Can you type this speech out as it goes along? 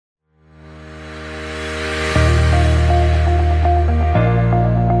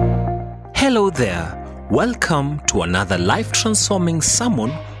there. Welcome to another life-transforming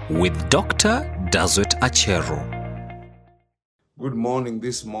sermon with Dr. Dazwet Achero. Good morning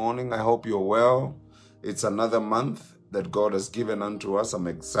this morning. I hope you're well. It's another month that God has given unto us. I'm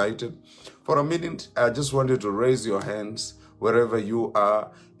excited. For a minute, I just want you to raise your hands wherever you are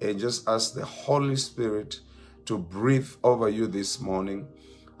and just ask the Holy Spirit to breathe over you this morning.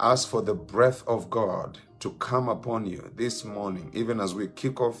 Ask for the breath of God to come upon you this morning, even as we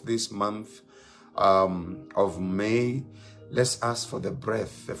kick off this month of May. Let's ask for the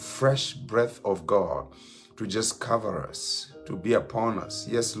breath, the fresh breath of God to just cover us, to be upon us.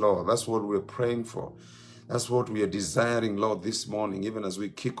 Yes, Lord, that's what we're praying for. That's what we are desiring, Lord, this morning. Even as we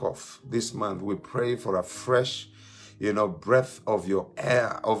kick off this month, we pray for a fresh, breath of your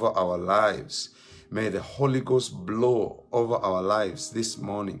air over our lives. May the Holy Ghost blow over our lives this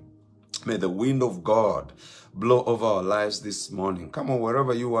morning. May the wind of God blow over our lives this morning. Come on,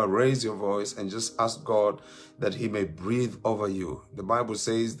 wherever you are, raise your voice and just ask God that he may breathe over you. The Bible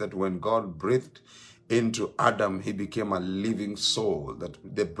says that when God breathed into Adam, he became a living soul, that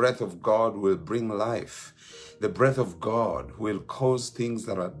the breath of God will bring life. The breath of God will cause things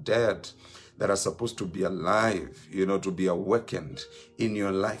that are dead, that are supposed to be alive, to be awakened in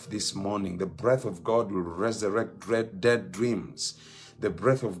your life this morning. The breath of God will resurrect dead dreams. The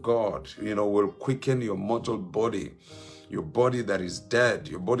breath of God, will quicken your mortal body, your body that is dead,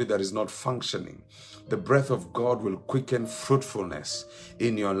 your body that is not functioning. The breath of God will quicken fruitfulness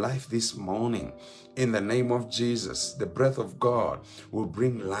in your life this morning. In the name of Jesus, the breath of God will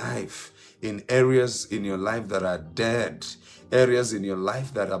bring life in areas in your life that are dead, areas in your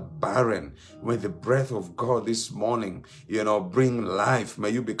life that are barren. May the breath of God this morning, bring life. May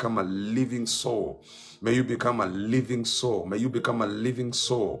you become a living soul. May you become a living soul. May you become a living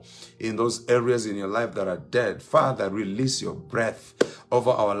soul in those areas in your life that are dead. Father, release your breath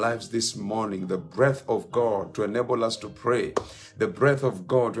over our lives this morning. The breath of God to enable us to pray. The breath of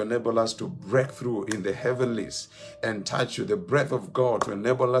God to enable us to break through in the heavenlies and touch you. The breath of God to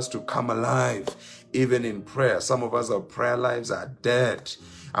enable us to come alive even in prayer. Some of us, our prayer lives are dead.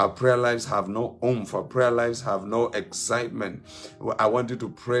 Our prayer lives have no oomph. Our prayer lives have no excitement. I want you to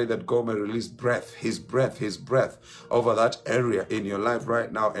pray that God may release His breath over that area in your life right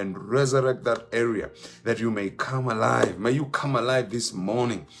now and resurrect that area, that you may come alive. May you come alive this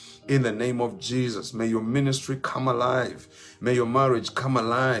morning in the name of Jesus. May your ministry come alive. May your marriage come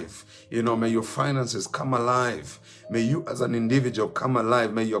alive. May your finances come alive. May you as an individual come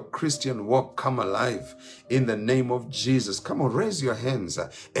alive. May your Christian walk come alive in the name of Jesus. Come on, raise your hands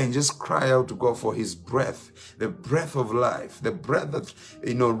and just cry out to God for his breath, the breath of life, the breath that,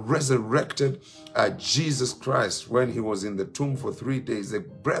 resurrected Jesus Christ when he was in the tomb for 3 days, the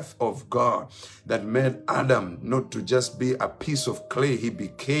breath of God that made Adam not to just be a piece of clay. He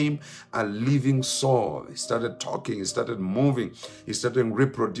became a living soul. He started talking, he started moving, he started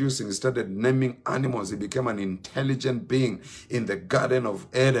reproducing, he started naming animals. He became an intelligent being in the Garden of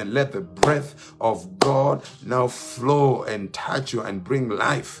Eden. Let the breath of God now flow and touch you and bring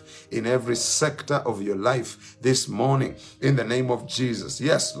life in every sector of your life this morning in the name of Jesus.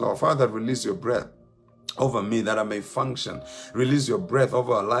 Yes, Lord. Father, release your breath over me that I may function. Release your breath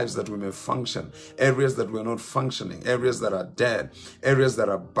over our lives that we may function. Areas that we're not functioning, areas that are dead, areas that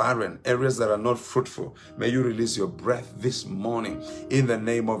are barren, areas that are not fruitful. May you release your breath this morning in the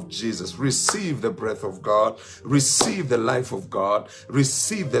name of Jesus. Receive the breath of God. Receive the life of God.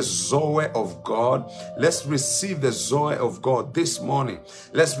 Receive the Zoe of God. Let's receive the Zoe of God this morning.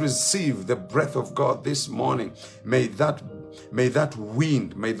 Let's receive the breath of God this morning. May that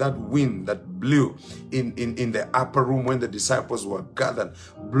wind that blew in the upper room when the disciples were gathered,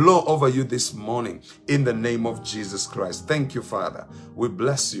 blow over you this morning in the name of Jesus Christ. Thank you, Father. We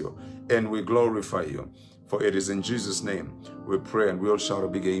bless you and we glorify you. For it is in Jesus' name we pray, and we all shout a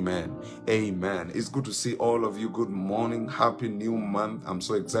big amen. Amen. It's good to see all of you. Good morning. Happy new month. I'm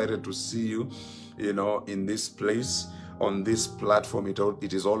so excited to see you, in this place, on this platform.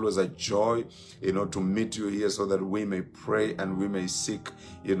 It is always a joy, to meet you here so that we may pray and we may seek,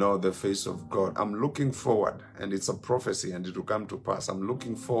 the face of God. I'm looking forward, and it's a prophecy and it will come to pass. I'm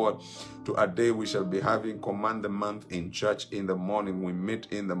looking forward to a day we shall be having Command the Month in church in the morning. We meet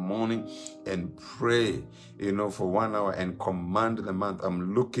in the morning and pray, for 1 hour and command the month.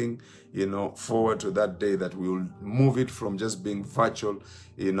 I'm looking, forward to that day that we will move it from just being virtual,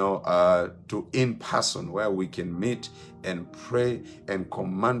 to in person, where we can meet and pray and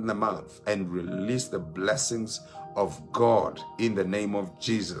command the month and release the blessings of God in the name of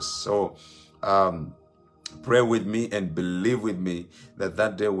Jesus. So Pray with me and believe with me that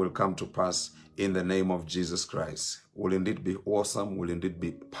that day will come to pass in the name of Jesus Christ. Will indeed be awesome, will indeed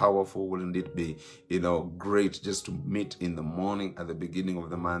be powerful, will indeed be, great just to meet in the morning at the beginning of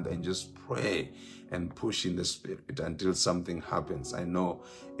the month and just pray and push in the Spirit until something happens. I know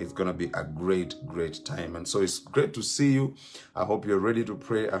it's going to be a great, great time. And so it's great to see you. I hope you're ready to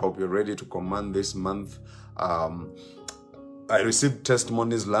pray. I hope you're ready to command this month. I received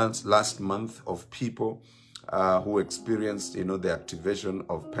testimonies last month of people who experienced, the activation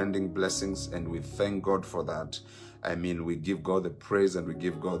of pending blessings, and we thank God for that. I mean, we give God the praise and we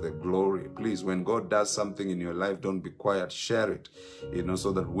give God the glory. Please, when God does something in your life, don't be quiet. Share it,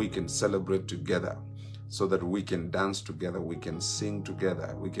 so that we can celebrate together, so that we can dance together, we can sing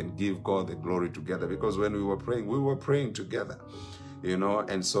together, we can give God the glory together. Because when we were praying together.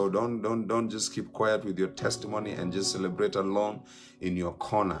 And so don't just keep quiet with your testimony and just celebrate alone in your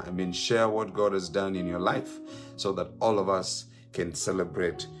corner. I mean, share what God has done in your life so that all of us can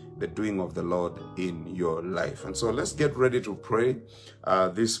celebrate the doing of the Lord in your life. And so let's get ready to pray.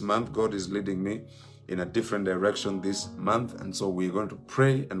 This month, God is leading me in a different direction this month. And so we're going to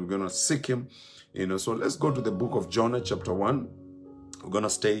pray and we're going to seek Him. So let's go to the book of Jonah, chapter 1. We're going to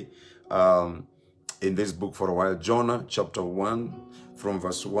stay in this book for a while. Jonah, chapter 1, from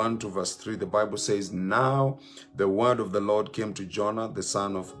verse 1 to verse 3, the Bible says, "Now the word of the Lord came to Jonah, the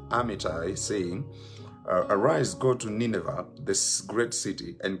son of Amittai, saying, Arise, go to Nineveh, this great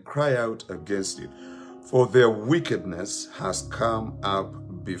city, and cry out against it, for their wickedness has come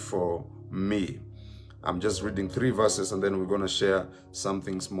up before me." I'm just reading 3 verses, and then we're going to share some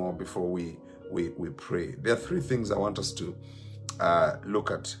things more before we pray. There are 3 things I want us to look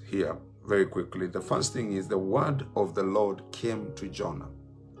at here very quickly. The first thing is the word of the Lord came to Jonah.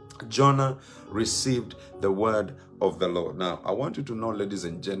 Jonah received the word of the Lord. Now, I want you to know, ladies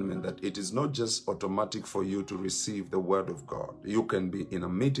and gentlemen, that it is not just automatic for you to receive the word of God. You can be in a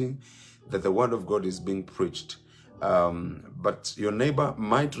meeting that the word of God is being preached, but your neighbor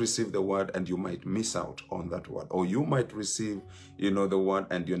might receive the word and you might miss out on that word. Or you might receive, the word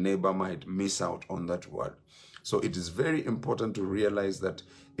and your neighbor might miss out on that word. So it is very important to realize that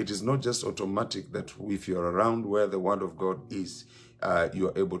it is not just automatic that if you're around where the word of God is, you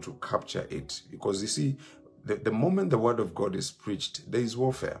are able to capture it. Because you see, the moment the word of God is preached, there is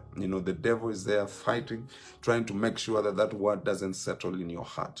warfare. The devil is there fighting, trying to make sure that that word doesn't settle in your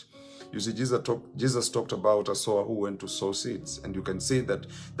heart. You see, Jesus talked about a sower who went to sow seeds, and you can see that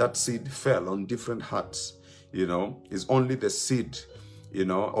that seed fell on different hearts. It's only the seed,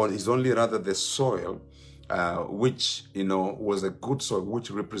 or it's only rather the soil, which, was a good soil, which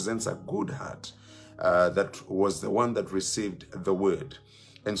represents a good heart, that was the one that received the word.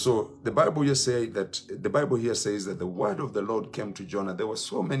 And so the Bible here says that the word of the Lord came to Jonah. There were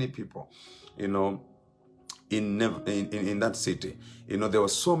so many people, in that city. There were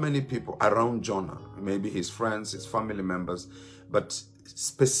so many people around Jonah, maybe his friends, his family members, but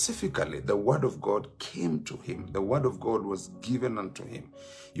specifically the word of God came to him. The word of God was given unto him.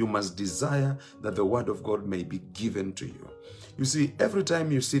 You must desire that the word of God may be given to you. You see, every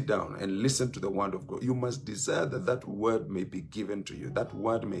time you sit down and listen to the word of God, you must desire that that word may be given to you. That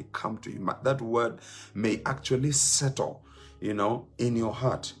word may come to you. That word may actually settle, in your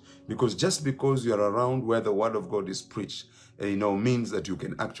heart. Because just because you're around where the word of God is preached, means that you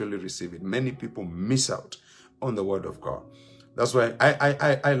can actually receive it. Many people miss out on the word of God. That's why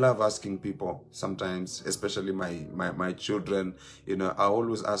I love asking people sometimes, especially my children, I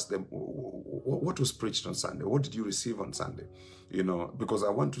always ask them, what was preached on Sunday? What did you receive on Sunday? Because I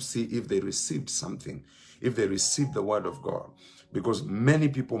want to see if they received something, if they received the word of God, because many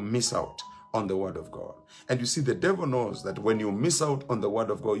people miss out on the word of God. And you see, the devil knows that when you miss out on the word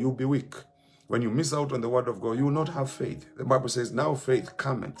of God, you'll be weak. When you miss out on the word of God, you will not have faith. The Bible says, now faith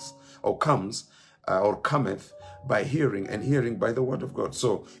comes by hearing, and hearing by the word of God.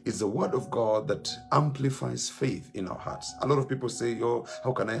 So it's the word of God that amplifies faith in our hearts. A lot of people say,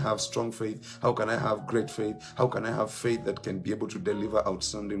 how can I have strong faith? How can I have great faith? How can I have faith that can be able to deliver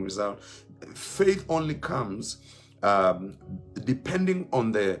outstanding results? Faith only comes depending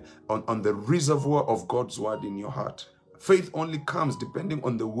on the reservoir of God's word in your heart. Faith only comes depending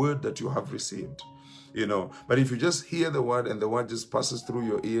on the word that you have received. But if you just hear the word and the word just passes through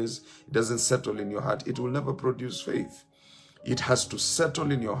your ears, it doesn't settle in your heart, it will never produce faith. It has to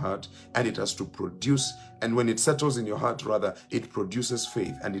settle in your heart, and it has to produce, and when it settles in your heart, rather, it produces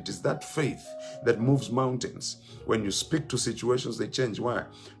faith. And it is that faith that moves mountains. When you speak to situations, they change. Why?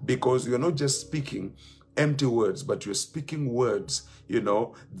 Because you're not just speaking empty words, but you're speaking words,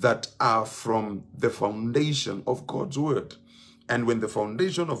 that are from the foundation of God's word. And when the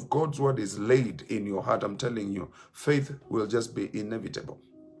foundation of God's word is laid in your heart, I'm telling you, faith will just be inevitable.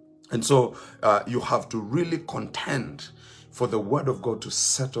 And so you have to really contend for the word of God to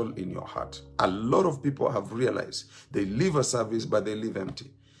settle in your heart. A lot of people have realized they leave a service, but they leave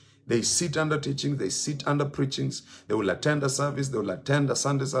empty. They sit under teaching, they sit under preachings, they will attend a service, they will attend a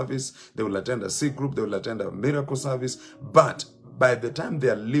Sunday service, they will attend a sick group, they will attend a miracle service, but by the time they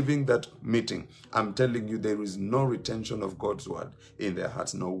are leaving that meeting, I'm telling you, there is no retention of God's word in their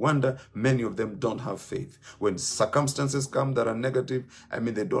hearts. No wonder many of them don't have faith. When circumstances come that are negative,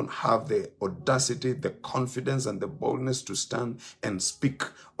 they don't have the audacity, the confidence, and the boldness to stand and speak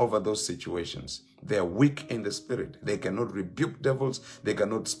over those situations. They are weak in the spirit. They cannot rebuke devils. They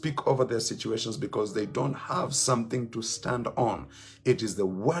cannot speak over their situations because they don't have something to stand on. It is the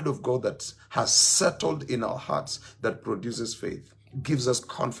word of God that has settled in our hearts that produces faith, gives us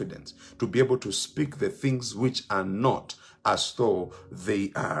confidence to be able to speak the things which are not as though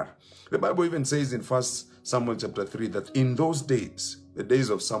they are. The Bible even says in 1 Samuel chapter 3 that in those days, the days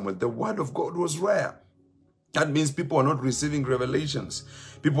of Samuel, the word of God was rare. That means people are not receiving revelations.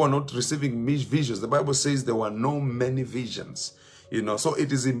 People are not receiving visions. The Bible says there were no many visions. So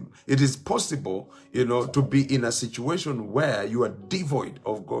it is possible, to be in a situation where you are devoid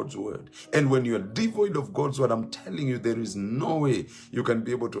of God's word. And when you are devoid of God's word, I'm telling you, there is no way you can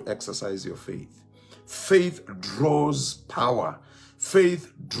be able to exercise your faith. Faith draws power.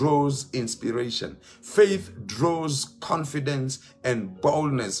 Faith draws inspiration. Faith draws confidence and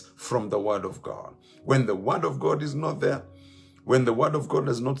boldness from the word of God. When the word of God is not there, when the word of God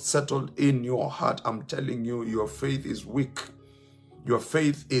has not settled in your heart, I'm telling you, your faith is weak. Your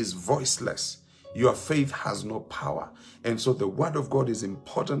faith is voiceless. Your faith has no power. And so the word of God is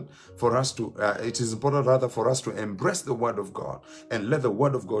important for us to, for us to embrace the word of God and let the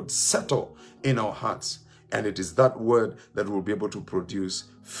word of God settle in our hearts. And it is that word that will be able to produce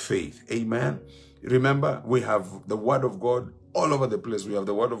faith. Amen. Remember, we have the word of God all over the place. We have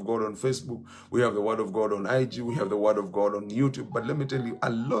the word of God on Facebook. We have the word of God on IG. We have the word of God on YouTube. But let me tell you, a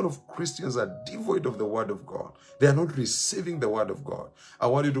lot of Christians are devoid of the word of God. They are not receiving the word of God. I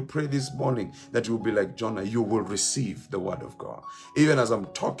want you to pray this morning that you will be like Jonah. You will receive the word of God. Even as I'm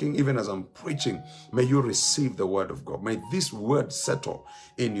talking, even as I'm preaching, may you receive the word of God. May this word settle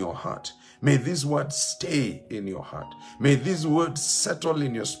in your heart. May these words stay in your heart. May these words settle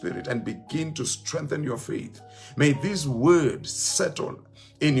in your spirit and begin to strengthen your faith. May these words settle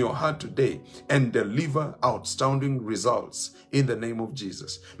in your heart today and deliver outstanding results in the name of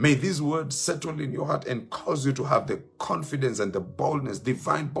Jesus. May these words settle in your heart and cause you to have the confidence and the boldness,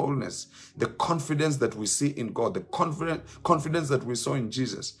 divine boldness, the confidence that we see in God, the confidence that we saw in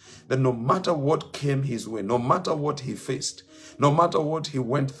Jesus, that no matter what came his way, no matter what he faced, no matter what he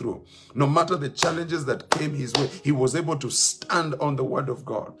went through, no matter the challenges that came his way, he was able to stand on the word of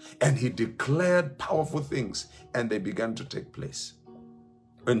God and he declared powerful things and they began to take place.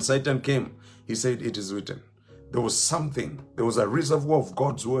 When Satan came, he said, it is written. There was a reservoir of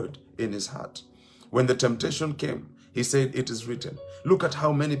God's word in his heart. When the temptation came, he said, it is written. Look at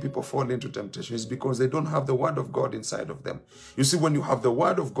how many people fall into temptation. It's because they don't have the word of God inside of them. You see, when you have the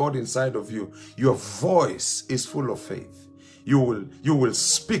word of God inside of you, your voice is full of faith. You will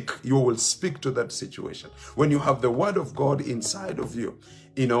speak to that situation. When you have the word of God inside of you,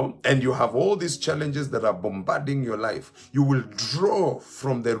 and you have all these challenges that are bombarding your life, you will draw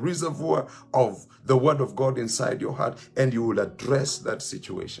from the reservoir of the word of God inside your heart and you will address that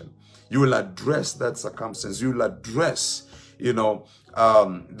situation. You will address that circumstance. You will address,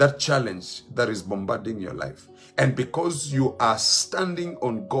 that challenge that is bombarding your life. And because you are standing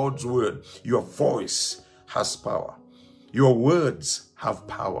on God's word, your voice has power. Your words have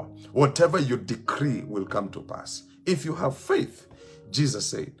power. Whatever you decree will come to pass. If you have faith, Jesus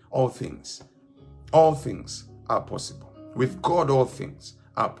said, all things are possible. With God, all things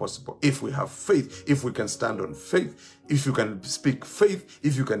are possible. If we have faith, if we can stand on faith, if you can speak faith,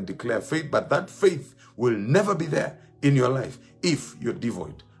 if you can declare faith, but that faith will never be there in your life if you're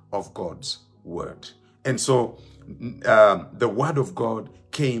devoid of God's word. And so the word of God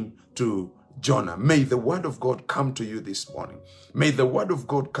came to Jonah. May the word of God come to you this morning. May the word of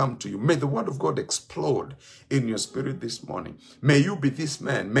God come to you. May the word of God explode in your spirit this morning. May you be this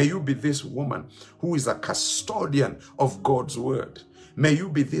man. May you be this woman who is a custodian of God's word. May you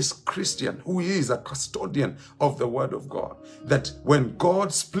be this Christian who is a custodian of the word of God. That when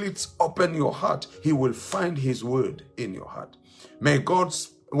God splits open your heart, he will find his word in your heart. May God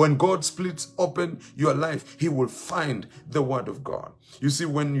When God splits open your life, he will find the word of God. You see,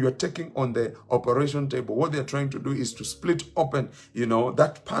 when you're taking on the operation table, what they're trying to do is to split open,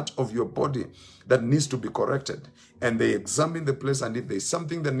 that part of your body that needs to be corrected. And they examine the place, and if there's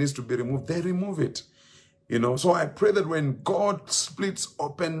something that needs to be removed, they remove it. So I pray that when God splits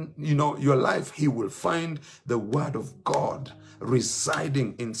open, your life, he will find the word of God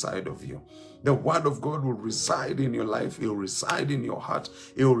residing inside of you. The word of God will reside in your life. It will reside in your heart.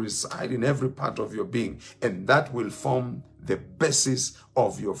 It will reside in every part of your being. And that will form the basis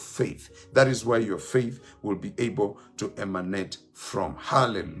of your faith. That is where your faith will be able to emanate from.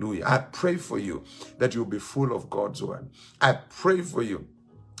 Hallelujah. I pray for you that you'll be full of God's word. I pray for you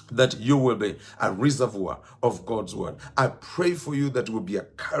that you will be a reservoir of God's word. I pray for you that you will be a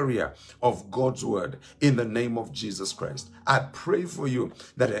carrier of God's word in the name of Jesus Christ. I pray for you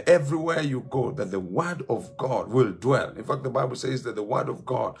that everywhere you go, that the word of God will dwell. In fact, the Bible says that the word of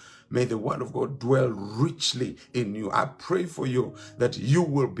God, may the word of God dwell richly in you. I pray for you that you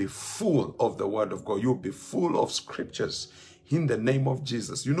will be full of the word of God. You'll be full of scriptures in the name of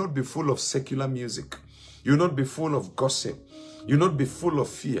Jesus. You'll not be full of secular music. You'll not be full of gossip. You'll not be full of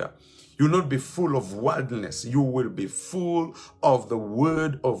fear. You'll not be full of worldliness. You will be full of the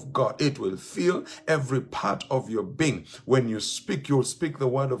word of God. It will fill every part of your being. When you speak, you'll speak the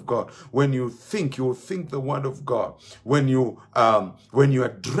word of God. When you think, you'll think the word of God. When you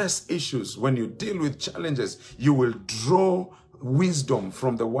address issues, when you deal with challenges, you will draw wisdom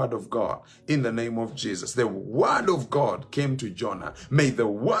from the word of God in the name of Jesus. The word of God came to Jonah. May the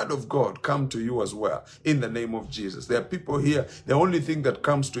word of God come to you as well in the name of Jesus. There are people here, the only thing that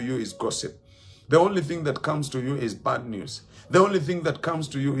comes to you is gossip. The only thing that comes to you is bad news. The only thing that comes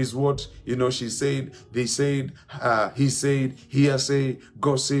to you is what, she said, they said, he said, hearsay,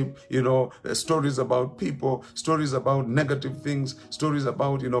 gossip, stories about people, stories about negative things, stories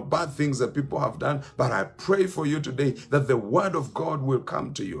about, bad things that people have done. But I pray for you today that the word of God will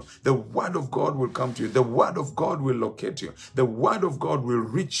come to you. The word of God will come to you. The word of God will locate you. The word of God will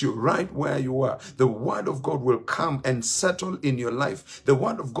reach you right where you are. The word of God will come and settle in your life. The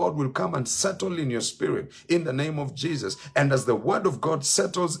word of God will come and settle in your spirit in the name of Jesus. And as the word of God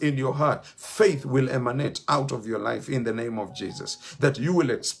settles in your heart, faith will emanate out of your life in the name of Jesus. That you will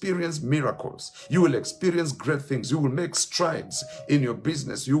experience miracles. You will experience great things. You will make strides in your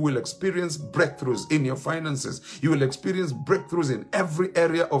business. You will experience breakthroughs in your finances. You will experience breakthroughs in every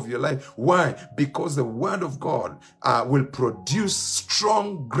area of your life. Why? Because the word of God will produce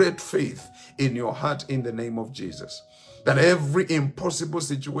strong, great faith in your heart in the name of Jesus. That every impossible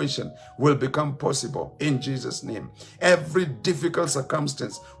situation will become possible in Jesus' name. Every difficult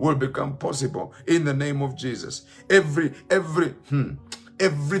circumstance will become possible in the name of Jesus. Everything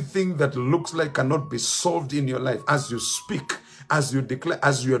that looks like cannot be solved in your life, as you speak, as you declare,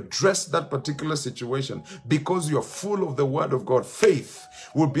 as you address that particular situation, because you're full of the word of God, faith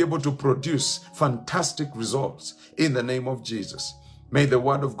will be able to produce fantastic results in the name of Jesus. May the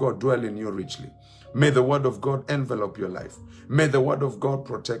word of God dwell in you richly. May the word of God envelop your life. May the word of God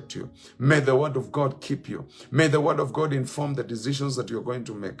protect you. May the word of God keep you. May the word of God inform the decisions that you're going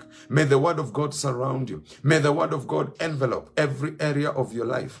to make. May the word of God surround you. May the word of God envelop every area of your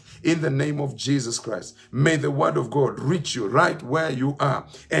life in the name of Jesus Christ. May the word of God reach you right where you are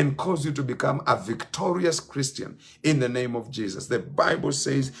and cause you to become a victorious Christian in the name of Jesus. The Bible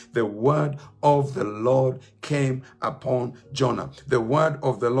says the word of the Lord came upon Jonah. The word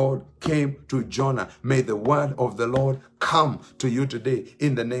of the Lord came to Jonah. May the word of the Lord come to you today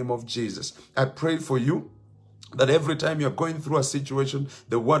in the name of Jesus. I pray for you that every time you're going through a situation,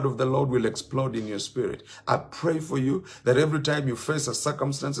 the word of the Lord will explode in your spirit. I pray for you that every time you face a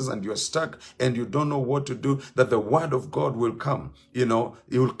circumstances and you're stuck and you don't know what to do, that the word of God will come. It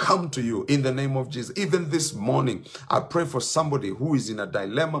will come to you in the name of Jesus. Even this morning, I pray for somebody who is in a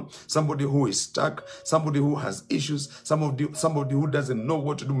dilemma, somebody who is stuck, somebody who has issues, somebody who doesn't know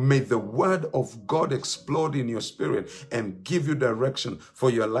what to do. May the word of God explode in your spirit and give you direction for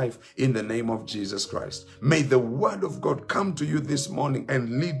your life in the name of Jesus Christ. May the word of God come to you this morning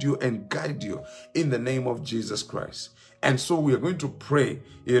and lead you and guide you in the name of Jesus Christ. And so we are going to pray,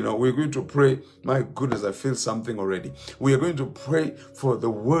 we're going to pray. My goodness, I feel something already. We are going to pray for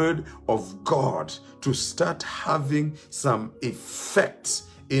the word of God to start having some effects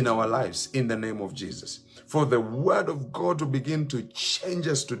in our lives in the name of Jesus. For the word of God to begin to change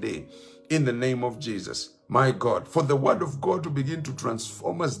us today in the name of Jesus. My God, for the word of God to begin to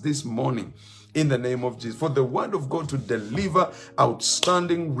transform us this morning in the name of Jesus. For the word of God to deliver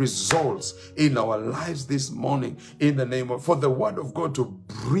outstanding results in our lives this morning in the name of, for the word of God to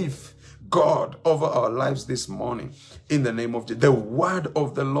breathe God over our lives this morning. In the name of Jesus. The word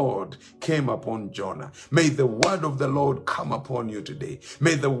of the Lord came upon Jonah. May the word of the Lord come upon you today.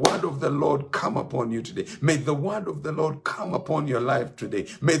 May the word of the Lord come upon you today. May the word of the Lord come upon your life today.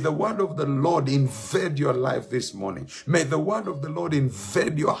 May the word of the Lord invade your life this morning. May the word of the Lord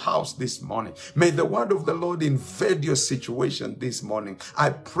invade your house this morning. May the word of the Lord invade your situation this morning. I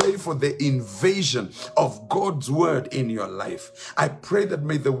pray for the invasion of God's word in your life. I pray that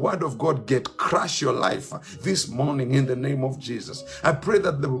may the word of God crush your life this morning in the name of Jesus. I pray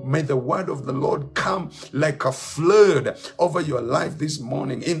that may the word of the Lord come like a flood over your life this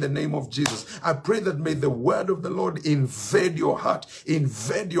morning in the name of Jesus. I pray that may the word of the Lord invade your heart,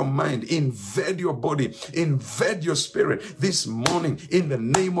 invade your mind, invade your body, invade your spirit this morning in the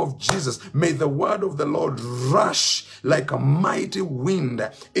name of Jesus. May the word of the Lord rush like a mighty wind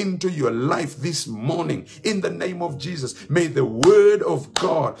into your life this morning in the name of Jesus. May the word of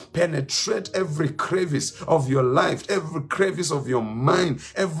God penetrate every crevice of your life, every crevice of your mind,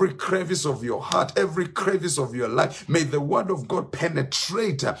 every crevice of your heart, every crevice of your life. May the word of God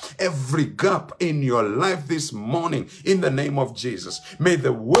penetrate every gap in your life this morning in the name of Jesus. May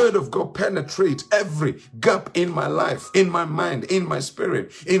the word of God penetrate every gap in my life, in my mind, in my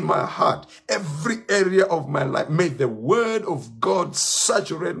spirit, in my heart, every area of my life. May the word of God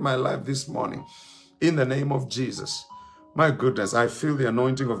saturate my life this morning in the name of Jesus. My goodness, I feel the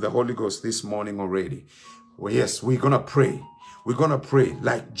anointing of the Holy Ghost this morning already. Well, yes, we're going to pray. We're going to pray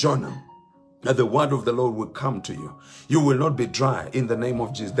like Jonah, that the word of the Lord will come to you. You will not be dry in the name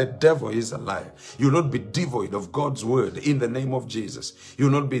of Jesus. The devil is a liar. You will not be devoid of God's word in the name of Jesus. You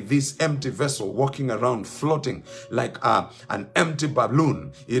will not be this empty vessel walking around floating like an empty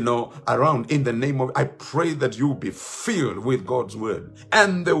balloon, around in the name of... I pray that you will be filled with God's word.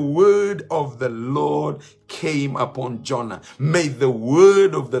 And the word of the Lord came upon Jonah. May the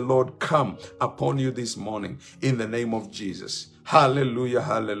word of the Lord come upon you this morning in the name of Jesus. Hallelujah,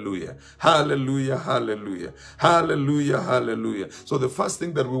 hallelujah, hallelujah, hallelujah, hallelujah, hallelujah. So the first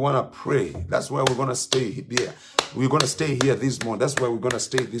thing that we want to pray, that's why we're going to stay here. We're going to stay here this morning. That's why we're going to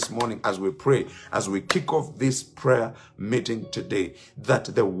stay this morning as we pray, as we kick off this prayer meeting today, that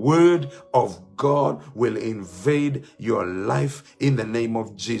the word of God will invade your life in the name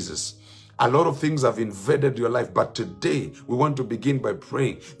of Jesus. A lot of things have invaded your life, but today we want to begin by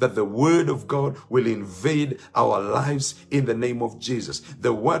praying that the word of God will invade our lives in the name of Jesus.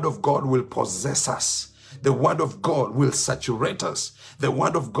 The word of God will possess us. The word of God will saturate us. The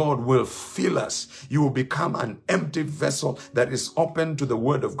word of God will fill us. You will become an empty vessel that is open to the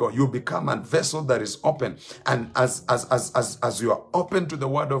word of God. You will become a vessel that is open. And as you are open to the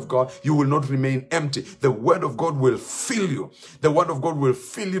word of God, you will not remain empty. The word of God will fill you. The word of God will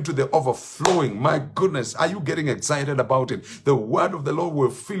fill you to the overflowing. My goodness, are you getting excited about it? The word of the Lord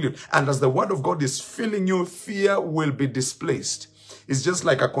will fill you. And as the word of God is filling you, fear will be displaced. It's just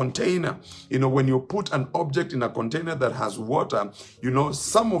like a container. When you put an object in a container that has water,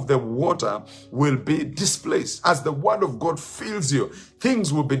 some of the water will be displaced. As the word of God fills you,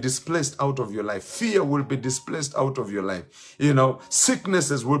 things will be displaced out of your life. Fear will be displaced out of your life.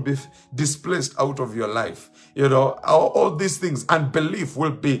 Sicknesses will be displaced out of your life. All these things, unbelief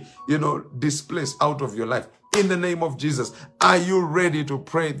will be, displaced out of your life. In the name of Jesus, are you ready to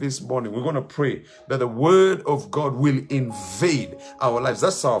pray this morning? We're going to pray that the word of God will invade our lives.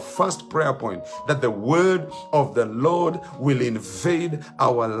 That's our first prayer point, that the word of the Lord will invade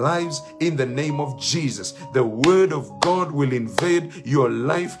our lives in the name of Jesus. The word of God will invade your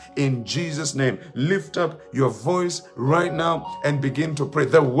life in Jesus' name. Lift up your voice right now and begin to pray.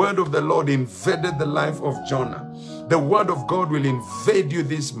 The word of the Lord invaded the life of Jonah. The word of God will invade you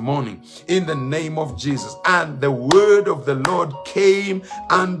this morning in the name of Jesus. And the word of the Lord came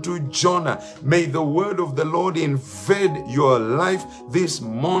unto Jonah. May the word of the Lord invade your life this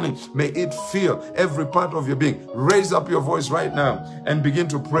morning. May it fill every part of your being. Raise up your voice right now and begin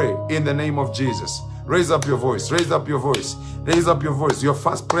to pray in the name of Jesus. Raise up your voice. Raise up your voice. Raise up your voice. Your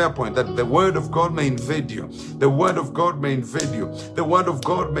first prayer point, that the word of God may invade you. The word of God may invade you. The word of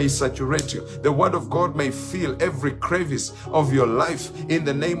God may saturate you. The word of God may fill every crevice of your life in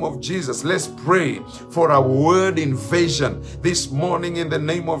the name of Jesus. Let's pray for a word invasion this morning in the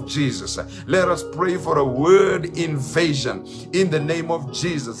name of Jesus. Let us pray for a word invasion in the name of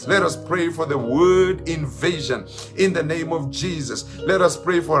Jesus. Let us pray for the word invasion in the name of Jesus. Let us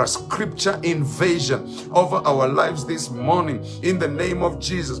pray for a scripture invasion provision over our lives this morning. In the name of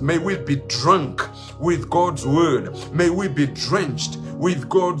Jesus, may we be drunk with God's word. May we be drenched with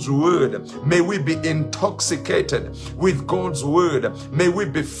God's word. May we be intoxicated with God's word. May we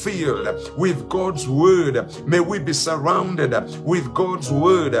be filled with God's word. May we be surrounded with God's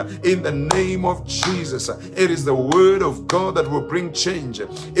word. In the name of Jesus, it is the word of God that will bring change.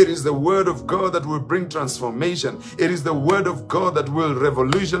 It is the word of God that will bring transformation. It is the word of God that will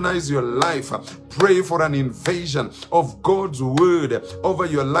revolutionize your life. Pray for an invasion of God's word over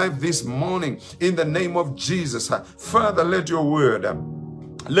your life this morning in the name of Jesus. Father, let your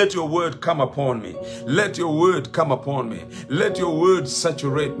word come upon me. Let your word come upon me. Let your word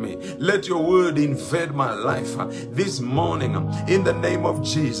saturate me. Let your word invade my life this morning in the name of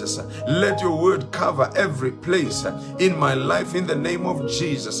Jesus. Let your word cover every place in my life in the name of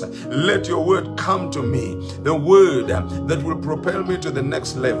Jesus. Let your word come to me. The word that will propel me to the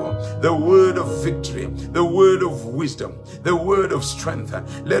next level. The word of victory. The word of wisdom. The word of strength.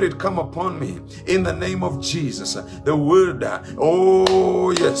 Let it come upon me in the name of Jesus. The word,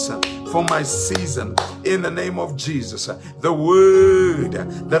 oh yes, for my season in the name of Jesus. The word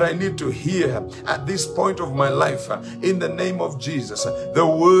that I need to hear at this point of my life in the name of Jesus. The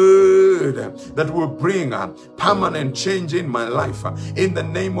word that will bring permanent change in my life in the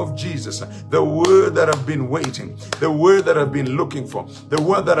name of Jesus. The word that I've been waiting, the word that I've been looking for, the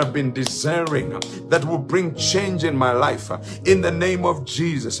word that I've been desiring, that will bring change in my life in the name of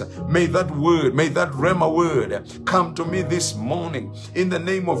Jesus. May that word, may that Rhema word come to me this morning in the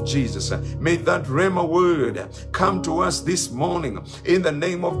name of Jesus. May that Rhema word come to us this morning in the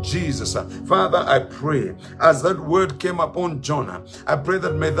name of Jesus. Father, I pray as that word came upon Jonah, I pray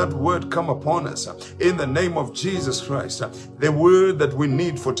that may that word come upon us in the name of Jesus Christ. The word that we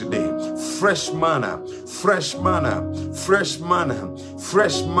need for today. Fresh manna, fresh manna, fresh manna,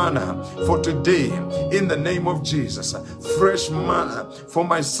 fresh manna for today in the name of Jesus. Fresh manna for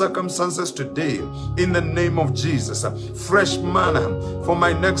my circumstances today in the name of Jesus. Fresh manna for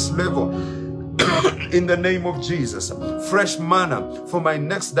my next level in the name of Jesus. Fresh manna for my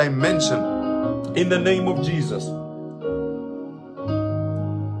next dimension in the name of Jesus.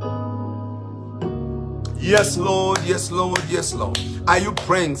 Yes, Lord, yes, Lord, yes, Lord. Are you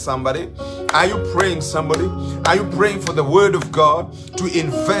praying, somebody? Are you praying, somebody? Are you praying for the word of God to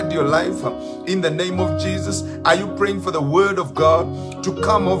invade your life in the name of Jesus? Are you praying for the word of God to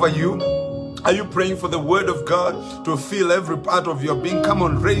come over you? Are you praying for the word of God to fill every part of your being? Come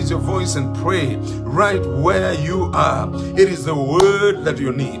on, raise your voice and pray right where you are. It is the word that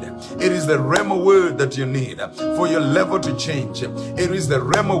you need. It is the Rhema word that you need for your level to change. It is the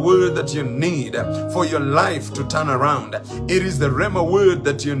Rhema word that you need for your life to turn around. It is the Rhema word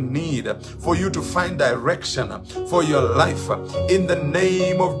that you need for you to find direction for your life. In the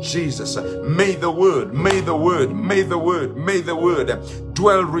name of Jesus, may the word, may the word, may the word, may the word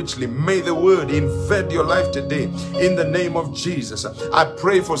dwell richly. May the word invade your life today in the name of Jesus. I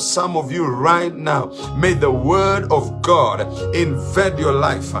pray for some of you right now. May the word of God invade your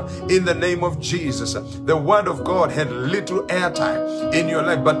life in the name of Jesus. The word of God had little airtime in your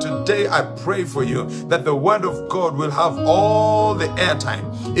life, but today I pray for you that the word of God will have all the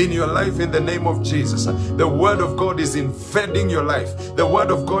airtime in your life in the name of Jesus. The word of God is invading your life. The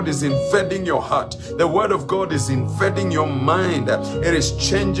word of God is invading your heart. The word of God is invading your mind. It is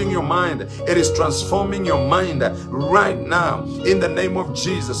changing your mind. It is transforming your mind right now in the name of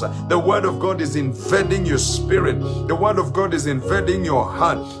Jesus. The word of God is invading your spirit. The word of God is invading your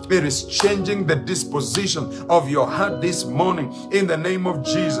heart. It is changing the disposition of your heart this morning in the name of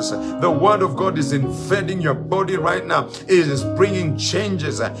Jesus. The word of God is invading your body right now. It is bringing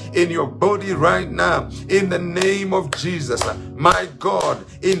changes in your body right now in the name of Jesus. My God,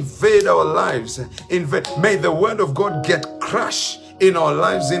 invade our lives. May the word of God get crushed in our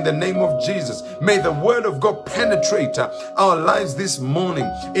lives in the name of Jesus. May the word of God penetrate our lives this morning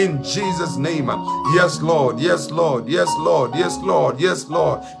in Jesus' name. Yes, Lord. Yes, Lord. Yes, Lord. Yes, Lord. Yes,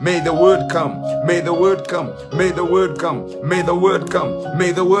 Lord. May the word come. May the word come. May the word come. May the word come.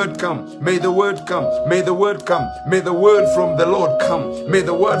 May the word come. May the word come. May the word come. May the word from the Lord come. May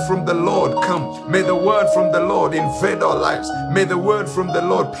the word from the Lord come. May the word from the Lord invade our lives. May the word from the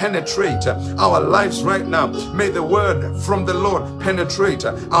Lord penetrate our lives right now. May the word from the Lord penetrate penetrate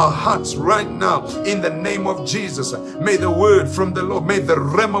our hearts right now in the name of Jesus. May the word from the Lord, may the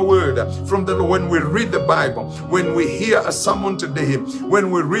Rhema word from the Lord, when we read the Bible, when we hear a sermon today, when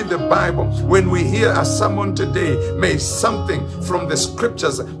we read the Bible, when we hear a sermon today, may something from the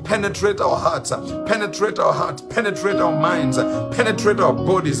scriptures penetrate our hearts, penetrate our hearts, penetrate our minds, penetrate our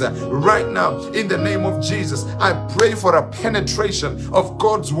bodies right now in the name of Jesus. I pray for a penetration of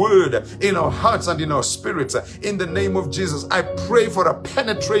God's word in our hearts and in our spirits in the name of Jesus. I pray for a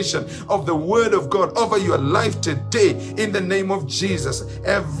penetration of the word of God over your life today in the name of Jesus.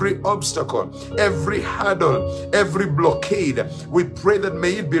 Every obstacle, every hurdle, every blockade, we pray that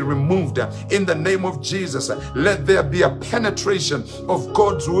may it be removed in the name of Jesus. Let there be a penetration of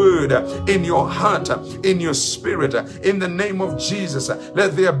God's word in your heart, in your spirit, in the name of Jesus.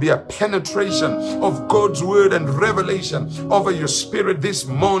 Let there be a penetration of God's word and revelation over your spirit this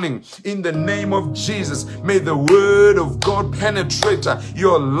morning in the name of Jesus. May the word of God penetrate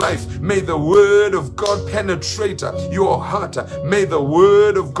your life. May the word of God penetrate your heart. May the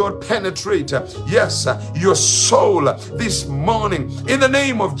word of God penetrate, yes, your soul this morning in the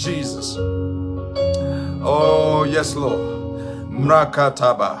name of Jesus. Oh, yes, Lord.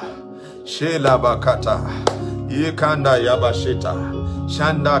 Mrakataba, Shelabakata, Yikanda Yabashita,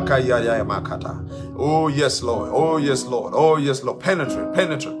 Shandaka Yayamakata. Oh, yes, Lord. Oh, yes, Lord. Oh, yes, Lord. Penetrate,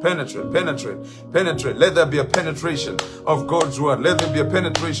 penetrate, penetrate, penetrate, penetrate. Let there be a penetration of God's word. Let there be a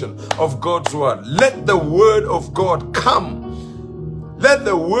penetration of God's word. Let the word of God come. Let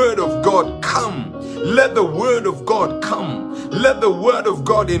the word of God come. Let the word of God come. Let the word of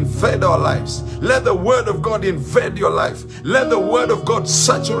God invade our lives. Let the word of God invade your life. Let the word of God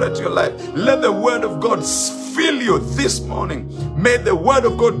saturate your life. Let the word of God fill you this morning. May the word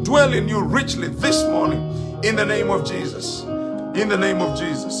of God dwell in you richly this morning in the name of Jesus. In the name of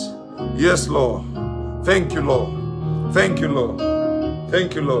Jesus. Yes, Lord. Thank you, Lord. Thank you, Lord.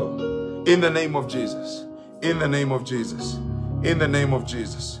 Thank you, Lord. In the name of Jesus. In the name of Jesus. In the name of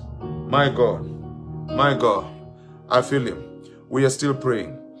Jesus. My God. My God. I feel him. We are still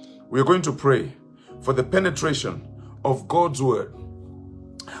praying. We are going to pray for the penetration of God's word.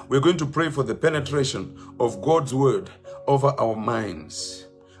 We're going to pray for the penetration of God's word over our minds.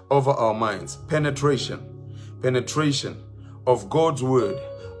 Over our minds. Penetration. Penetration of God's word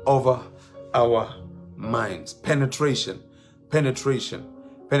over our minds. Penetration. Penetration.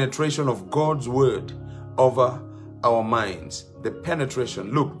 Penetration of God's word over our minds. The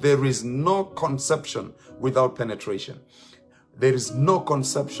penetration. Look, there is no conception without penetration. There is no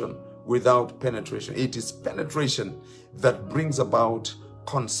conception without penetration. It is penetration that brings about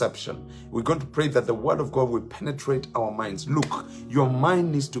conception. We're going to pray that the word of God will penetrate our minds. Look, your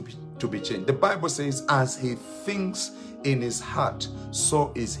mind needs to be changed. The Bible says, as he thinks in his heart,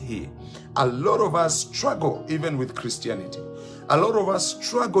 so is he. A lot of us struggle even with Christianity. A lot of us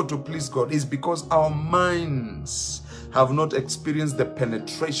struggle to please God is because our minds have not experienced the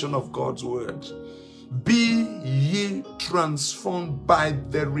penetration of God's word. Be ye transformed by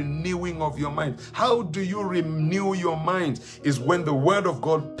the renewing of your mind. How do you renew your mind? Is when the word of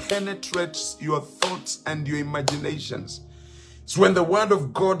God penetrates your thoughts and your imaginations. It's when the word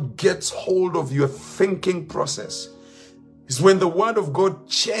of God gets hold of your thinking process. It's when the word of God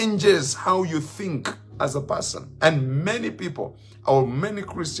changes how you think as a person. And many people, or many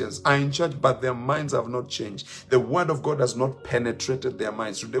Christians, are in church, but their minds have not changed. The word of God has not penetrated their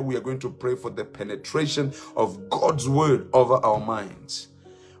minds. Today we are going to pray for the penetration of God's word over our minds.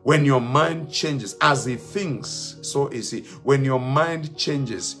 When your mind changes, as he thinks, so is he. When your mind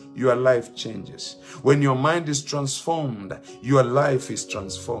changes, your life changes. When your mind is transformed, your life is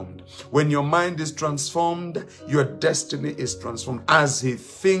transformed. When your mind is transformed, your destiny is transformed. As he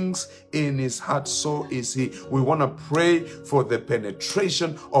thinks in his heart, so is he. We want to pray for the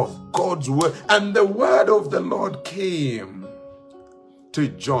penetration of God's word. And the word of the Lord came to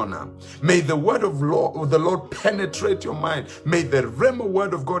Jonah. May the word of the Lord penetrate your mind. May the Rhema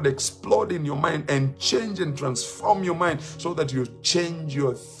word of God explode in your mind and change and transform your mind so that you change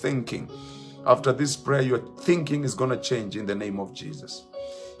your thinking. After this prayer, your thinking is going to change in the name of Jesus.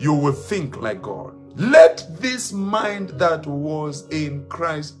 You will think like God. Let this mind that was in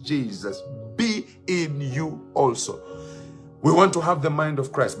Christ Jesus be in you also. We want to have the mind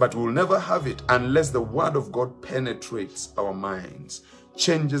of Christ, but we will never have it unless the word of God penetrates our minds,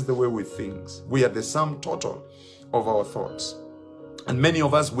 changes the way we think. We are the sum total of our thoughts. And many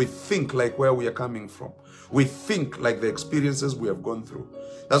of us, we think like where we are coming from. We think like the experiences we have gone through.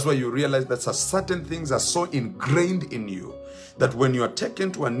 That's why you realize that certain things are so ingrained in you that when you are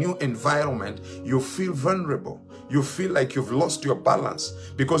taken to a new environment, you feel vulnerable. You feel like you've lost your balance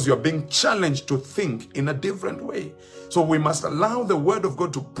because you're being challenged to think in a different way. So we must allow the word of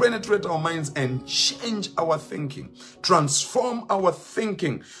God to penetrate our minds and change our thinking, transform our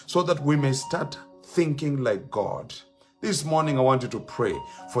thinking so that we may start thinking like God. This morning, I want you to pray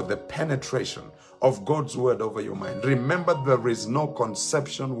for the penetration of God's word over your mind. Remember, there is no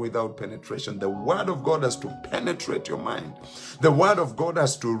conception without penetration. The word of God has to penetrate your mind. The word of God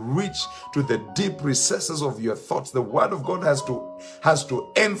has to reach to the deep recesses of your thoughts. The word of God has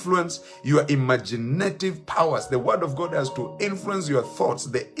to influence your imaginative powers. The word of God has to influence your thoughts,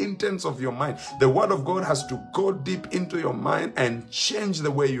 the intents of your mind. The word of God has to go deep into your mind and change the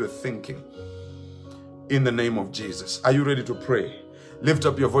way you're thinking. In the name of Jesus. Are you ready to pray? Lift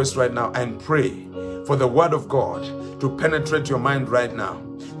up your voice right now and pray for the word of God to penetrate your mind right now.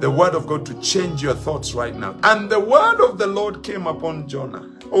 The word of God to change your thoughts right now. And the word of the Lord came upon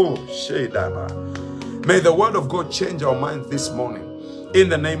Jonah. Oh, Shedaba. May the word of God change our minds this morning. In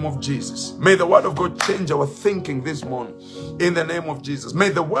the name of Jesus. May the word of God change our thinking this morning. In the name of Jesus. May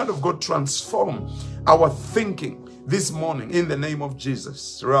the word of God transform our thinking this morning in the name of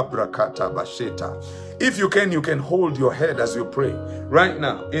Jesus. If you can hold your head as you pray right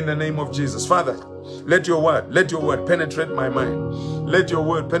now in the name of Jesus. Father, let your word penetrate my mind. Let your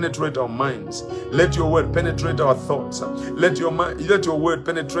word penetrate our minds. Let your word penetrate our thoughts. Let your word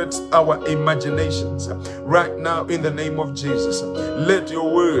penetrate our imaginations right now in the name of Jesus. Let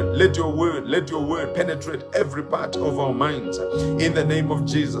your word penetrate every part of our minds in the name of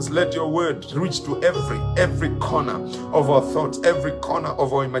Jesus. Let your word reach to every corner of our thoughts, every corner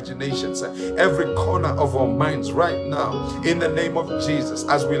of our imaginations, every corner of our minds right now in the name of Jesus.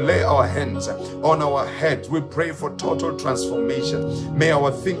 As we lay our hands on our heads, we pray for total transformation. May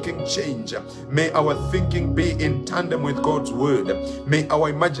our thinking change. May our thinking be in tandem with God's word. May our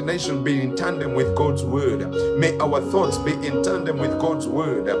imagination be in tandem with God's word. May our thoughts be in tandem with God's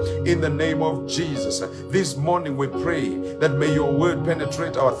word. In the name of Jesus. This morning we pray that may your word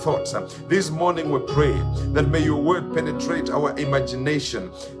penetrate our thoughts. This morning we pray that may your word penetrate our imagination.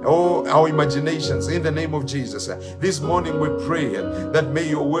 Oh, our imaginations in the name of Jesus. This morning we pray that may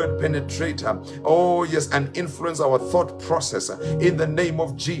your word penetrate, oh yes, and influence our thought process in the name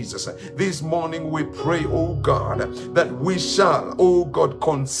of Jesus. This morning we pray, oh God, that we shall, oh God,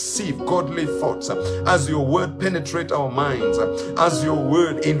 conceive godly thoughts as your word penetrate our minds, as your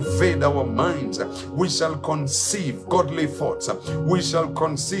word invade our minds. We shall conceive godly thoughts. We shall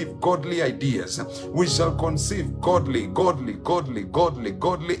conceive godly ideas. We shall conceive godly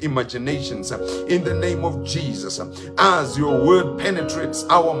imaginations in the name of Jesus. As your word penetrates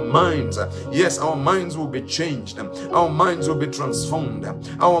our minds, yes, our minds will be changed. Our minds will be transformed.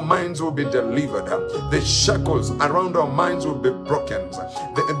 Our minds will be delivered. The shackles around our minds will be broken.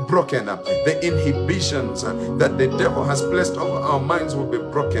 The inhibitions that the devil has placed over our minds will be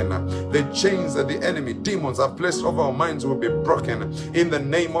broken. The chains that the enemy, demons have placed over our minds will be broken in the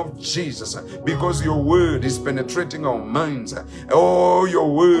name of Jesus, because your word is penetrating our minds. Oh, your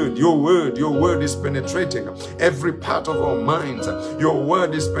word is penetrating every part of our minds. Your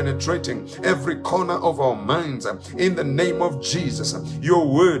word is penetrating every corner of our minds in the name of Jesus. Your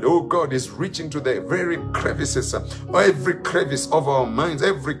word, oh God, is reaching to the very crevices, every crevice of our minds,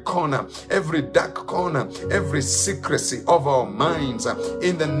 every corner, every dark corner, every secrecy of our minds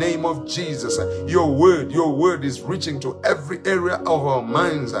in the name of Jesus. Your word is reaching to every area of our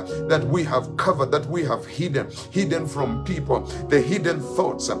minds that we have covered, that we have hidden from people, the hidden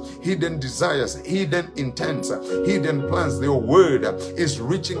thoughts, hidden desires, hidden intents, hidden plans. Your word is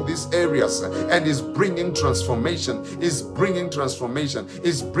reaching these areas and is bringing transformation, is bringing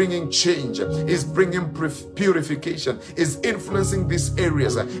change, is bringing purification, is influencing these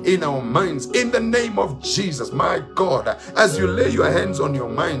areas in our minds in the name of Jesus. My God, as you lay your hands on your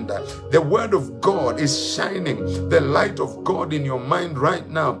mind, the word of God is shining the light of God in your mind right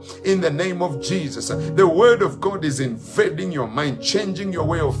now in the name of Jesus. The word of God is invading your mind, changing your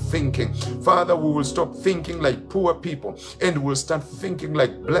way of thinking. Father, we will stop thinking like poor people and we'll start thinking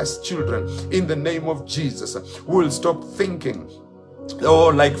like blessed children in the name of Jesus. We'll stop thinking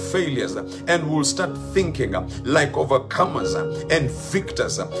like failures, and we'll start thinking like overcomers and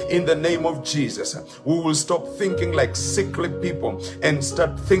victors in the name of Jesus. We will stop thinking like sickly people and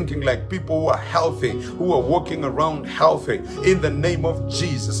start thinking like people who are healthy, who are walking around healthy in the name of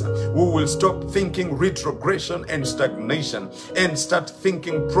Jesus. We will stop thinking retrogression and stagnation and start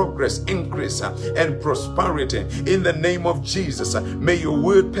thinking progress, increase, and prosperity in the name of Jesus. May your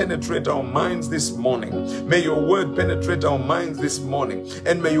word penetrate our minds this morning. May your word penetrate our minds this morning.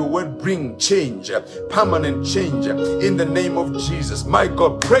 And may your word bring change, permanent change in the name of Jesus. My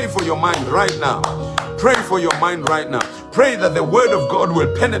God, pray for your mind right now. Pray for your mind right now. Pray that the word of God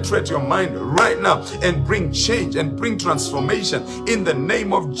will penetrate your mind right now and bring change and bring transformation in the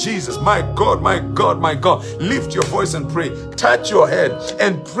name of Jesus. My God, my God, my God. Lift your voice and pray. Touch your head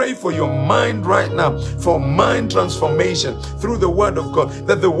and pray for your mind right now, for mind transformation through the word of God,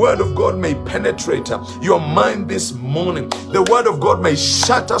 that the word of God may penetrate your mind this morning. The word of God may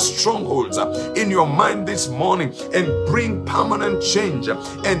shatter strongholds in your mind this morning and bring permanent change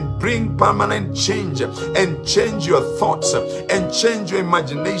and bring permanent change and change your thoughts and change your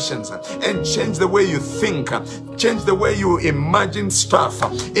imaginations and change the way you think, change the way you imagine stuff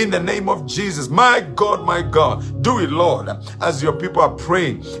in the name of Jesus. My God, do it, Lord, as your people are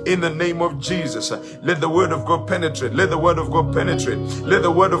praying in the name of Jesus. Let the word of God penetrate. Let the word of God penetrate. Let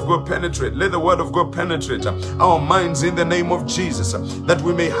the word of God penetrate. Let the word of God penetrate our minds in the name of Jesus, that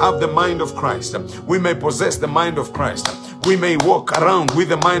we may have the mind of Christ. We may possess the mind of Christ. We may walk around with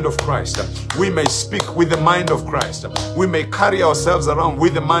the mind of Christ. We may speak with the mind of Christ. We may carry ourselves around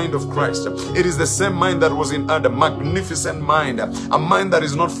with the mind of Christ. It is the same mind that was in Adam, magnificent mind, a mind that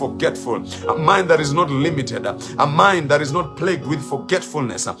is not forgetful, a mind that is not limited, a mind that is not plagued with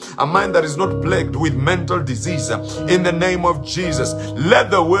forgetfulness, a mind that is not plagued with mental disease. In the name of Jesus, let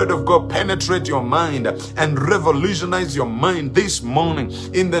the word of God penetrate your mind and revolutionize your mind this morning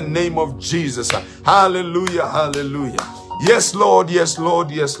in the name of Jesus. Hallelujah, hallelujah. Yes, Lord, yes, Lord,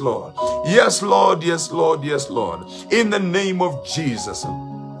 yes, Lord. Yes, Lord, yes, Lord, yes, Lord. In the name of Jesus.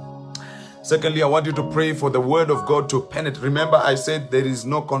 Secondly, I want you to pray for the word of God to penetrate. Remember, I said there is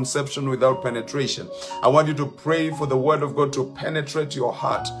no conception without penetration. I want you to pray for the word of God to penetrate your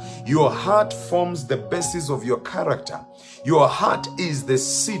heart. Your heart forms the basis of your character. Your heart is the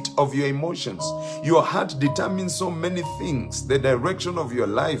seat of your emotions. Your heart determines so many things, the direction of your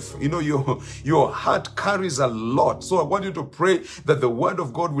life. You know, your heart carries a lot. So I want you to pray that the word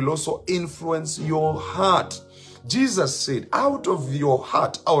of God will also influence your heart. Jesus said, out of your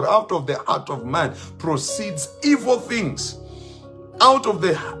heart, or out of the heart of man proceeds evil things. Out of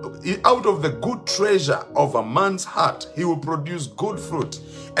the good treasure of a man's heart, he will produce good fruit.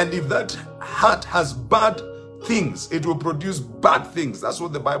 And if that heart has bad things, it will produce bad things. That's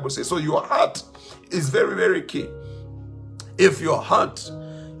what the Bible says. So your heart is very, very key. If your heart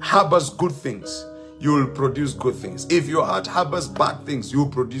harbors good things, you will produce good things. If your heart harbors bad things, you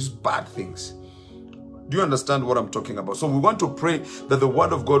will produce bad things. Do you understand what I'm talking about? So we want to pray that the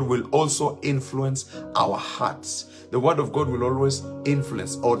word of God will also influence our hearts. The word of God will always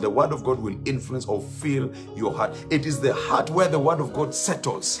influence, or the word of God will influence or fill your heart. It is the heart where the word of God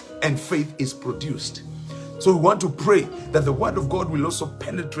settles and faith is produced. So we want to pray that the word of God will also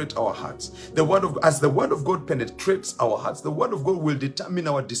penetrate our hearts. As the word of God penetrates our hearts, the word of God will determine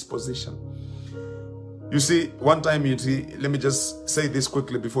our disposition. You see, one time, let me just say this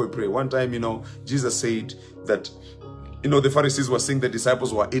quickly before we pray. One time, Jesus said that, the Pharisees were seeing the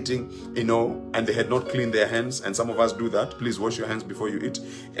disciples were eating, and they had not cleaned their hands. And some of us do that. Please wash your hands before you eat.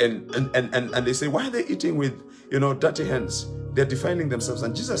 And they say, why are they eating with, dirty hands? They're defiling themselves.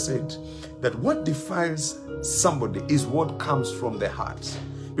 And Jesus said that what defiles somebody is what comes from the heart.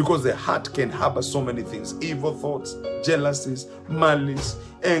 Because the heart can harbor so many things: evil thoughts, jealousies, malice,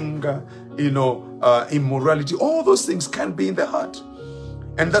 anger, immorality. All those things can be in the heart.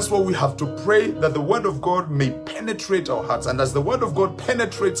 And that's why we have to pray that the word of God may penetrate our hearts. And as the word of God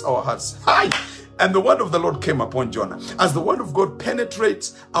penetrates our hearts, and the word of the Lord came upon Jonah. As the word of God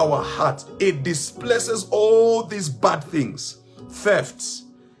penetrates our hearts, it displaces all these bad things: thefts,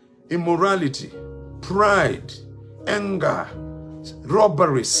 immorality, pride, anger,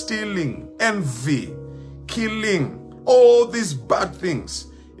 robbery, stealing, envy, killing, all these bad things,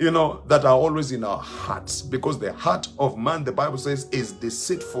 that are always in our hearts. Because the heart of man, the Bible says, is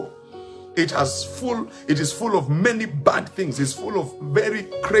deceitful. It is full of many bad things. It's full of very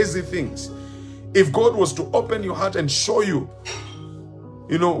crazy things. If God was to open your heart and show you,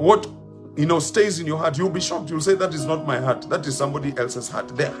 what stays in your heart, you'll be shocked. You'll say, that is not my heart. That is somebody else's heart.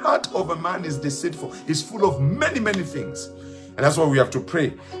 The heart of a man is deceitful. It's full of many, many things. And that's why we have to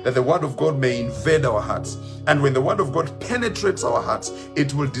pray that the word of God may invade our hearts. And when the word of God penetrates our hearts,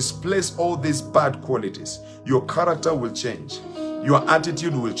 it will displace all these bad qualities. Your character will change. Your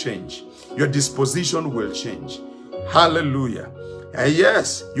attitude will change. Your disposition will change. Hallelujah. And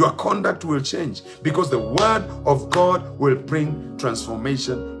yes, your conduct will change because the word of God will bring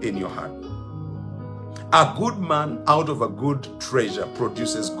transformation in your heart. A good man out of a good treasure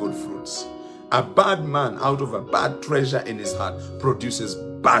produces good fruits. A bad man out of a bad treasure in his heart produces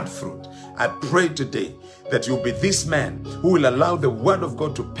bad fruit. I pray today that you'll be this man who will allow the word of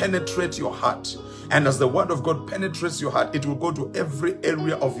God to penetrate your heart. And as the word of God penetrates your heart, it will go to every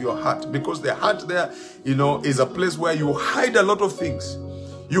area of your heart, because the heart there, is a place where you hide a lot of things.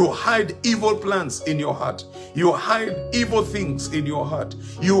 You hide evil plans in your heart. You hide evil things in your heart.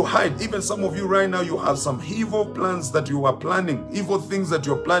 You hide, even some of you right now, you have some evil plans that you are planning, evil things that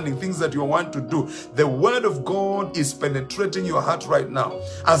you're planning, things that you want to do. The word of God is penetrating your heart right now.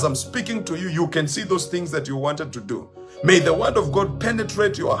 As I'm speaking to you, you can see those things that you wanted to do. May the word of God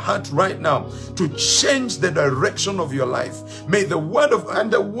penetrate your heart right now to change the direction of your life. May the word of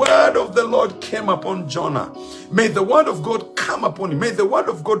the Lord came upon Jonah. May the word of God come upon you. May the word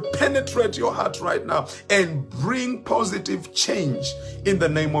of God penetrate your heart right now and bring positive change in the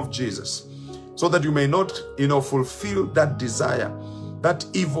name of Jesus, so that you may not, fulfill that desire, that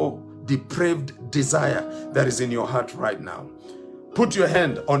evil, depraved desire that is in your heart right now. Put your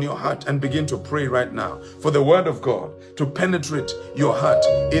hand on your heart and begin to pray right now for the word of God to penetrate your heart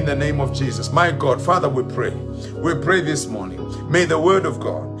in the name of Jesus. My God, Father, we pray. We pray this morning. May the word of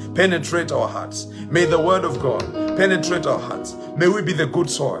God penetrate our hearts. May the word of God penetrate our hearts. May we be the good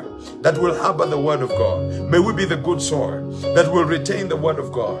soil that will harbor the word of God. May we be the good soil that will retain the word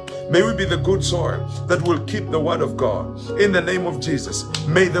of God. May we be the good soil that will keep the word of God in the name of Jesus.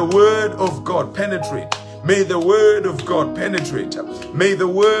 May the word of God penetrate. May the word of God penetrate. May the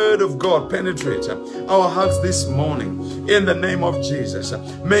word of God penetrate our hearts this morning in the name of Jesus.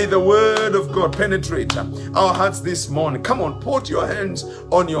 May the word of God penetrate our hearts this morning. Come on, put your hands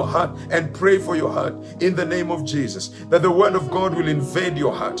on your heart and pray for your heart in the name of Jesus, that the word of God will invade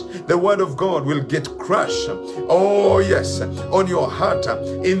your heart. The word of God will get crushed. Oh yes, on your heart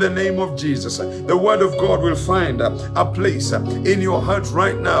in the name of Jesus. The word of God will find a place in your heart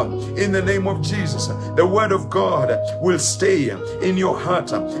right now in the name of Jesus. The word of God will stay in your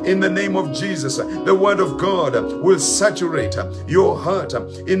heart in the name of Jesus. The word of God will saturate your heart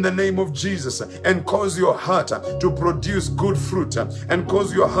in the name of Jesus and cause your heart to produce good fruit and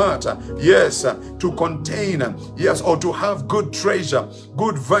cause your heart, to contain, or to have good treasure,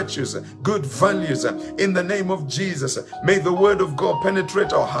 good virtues, good values in the name of Jesus. May the word of God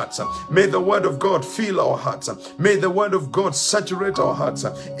penetrate our hearts. May the word of God fill our hearts. May the word of God saturate our hearts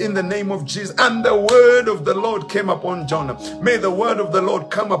in the name of Jesus. And the word of the Lord came upon Jonah. May the word of the Lord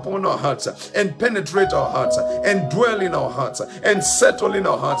come upon our hearts and penetrate our hearts and dwell in our hearts and settle in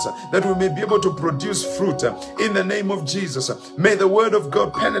our hearts, that we may be able to produce fruit in the name of Jesus. May the word of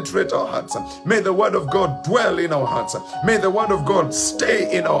God penetrate our hearts. May the word of God dwell in our hearts. May the word of God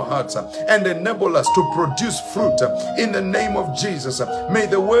stay in our hearts and enable us to produce fruit in the name of Jesus. May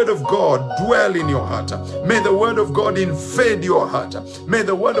the word of God dwell in your heart. May the word of God invade your heart. May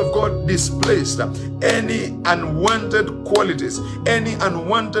the word of God displace any unwanted qualities, any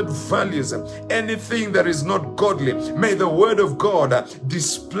unwanted values, anything that is not godly. May the word of God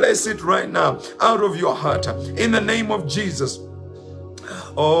displace it right now out of your heart in the name of Jesus.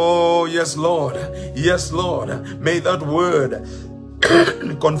 Oh, yes, Lord. Yes, Lord. May that word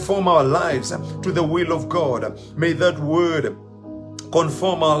conform our lives to the will of God. May that word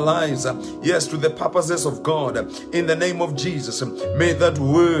conform our lives, to the purposes of God in the name of Jesus. May that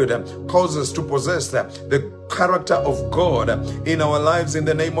word cause us to possess the character of God in our lives in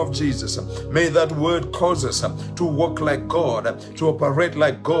the name of Jesus. May that word cause us to walk like God, to operate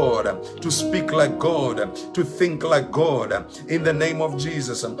like God, to speak like God, to think like God in the name of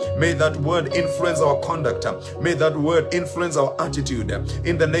Jesus. May that word influence our conduct. May that word influence our attitude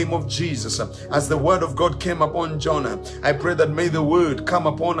in the name of Jesus. As the word of God came upon Jonah, I pray that may the word come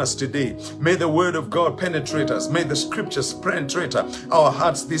upon us today. May the word of God penetrate us. May the scriptures penetrate our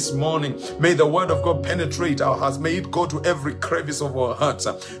hearts this morning. May the word of God penetrate our hearts. May it go to every crevice of our hearts.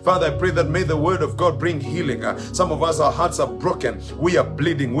 Father, I pray that may the word of God bring healing. Some of us, our hearts are broken. We are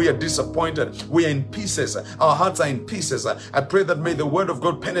bleeding. We are disappointed. We are in pieces. Our hearts are in pieces. I pray that may the word of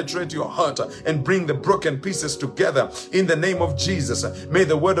God penetrate your heart and bring the broken pieces together in the name of Jesus. May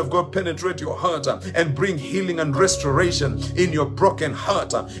the word of God penetrate your heart and bring healing and restoration in your broken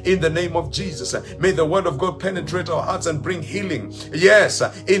heart in the name of Jesus. May the word of God penetrate our hearts and bring healing,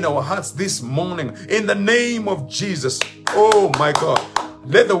 in our hearts this morning in the name name of Jesus. Oh my God.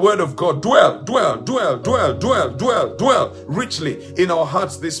 Let the word of God dwell richly in our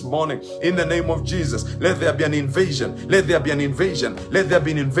hearts this morning. In the name of Jesus, let there be an invasion. Let there be an invasion. Let there be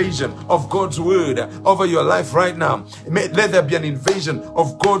an invasion of God's word over your life right now. Let there be an invasion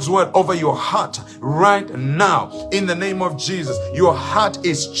of God's word over your heart right now. In the name of Jesus, your heart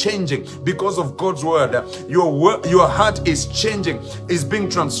is changing because of God's word. Your heart is changing, is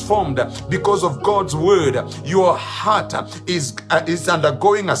being transformed because of God's word. Your heart is undergoing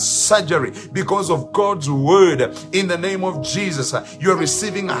a surgery because of God's word. In the name of Jesus, you are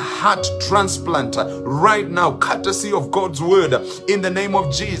receiving a heart transplant right now, courtesy of God's word. In the name of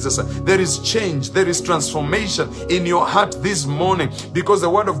Jesus, there is change, there is transformation in your heart this morning because the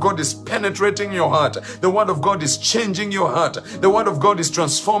word of God is penetrating your heart. The word of God is changing your heart. The word of God is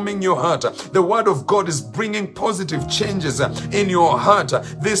transforming your heart. The word of God is bringing positive changes in your heart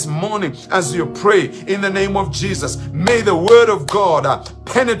this morning as you pray. In the name of Jesus, may the word of God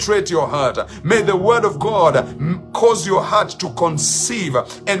penetrate your heart. May the word of God cause your heart to conceive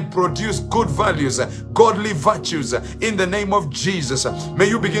and produce good values, godly virtues. In the name of Jesus, may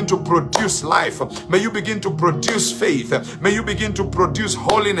you begin to produce life. May you begin to produce faith. May you begin to produce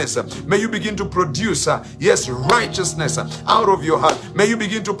holiness. May you begin to produce, righteousness out of your heart. May you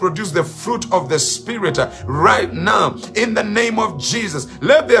begin to produce the fruit of the Spirit right now. In the name of Jesus,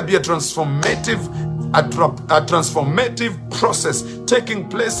 let there be a transformative process taking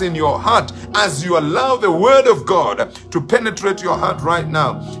place in your heart as you allow the word of God to penetrate your heart right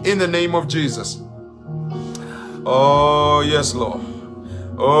now. In the name of Jesus. Oh, yes, Lord.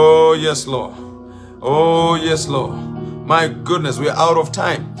 Oh, yes, Lord. Oh, yes, Lord. My goodness, we are out of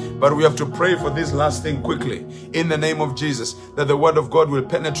time, but we have to pray for this last thing quickly. In the name of Jesus, that the word of God will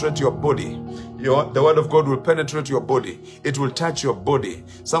penetrate your body. The word of God will penetrate your body. It will touch your body.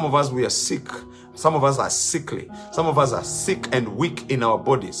 Some of us, we are sick. Some of us are sickly. Some of us are sick and weak in our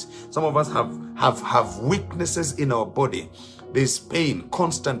bodies. Some of us have weaknesses in our body. There's pain,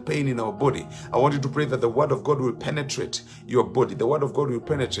 constant pain in our body. I want you to pray that the word of God will penetrate your body. The word of God will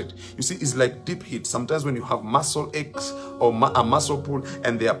penetrate. You see, it's like deep heat. Sometimes when you have muscle aches or a muscle pull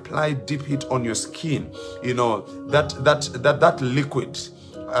and they apply deep heat on your skin, you know, that liquid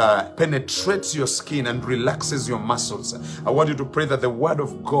penetrates your skin and relaxes your muscles. I want you to pray that the word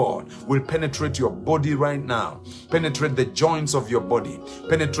of God will penetrate your body right now, penetrate the joints of your body,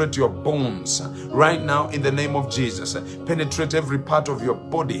 penetrate your bones right now in the name of Jesus. Penetrate every part of your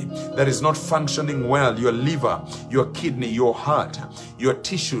body that is not functioning well, your liver, your kidney, your heart, your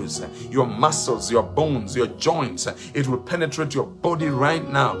tissues, your muscles, your bones, your joints. It will penetrate your body right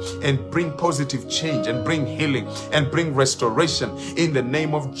now and bring positive change and bring healing and bring restoration in the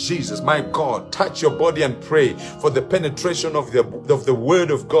name of Jesus. My God, touch your body and pray for the penetration of the word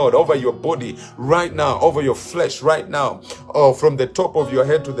of God over your body right now, over your flesh right now, or from the top of your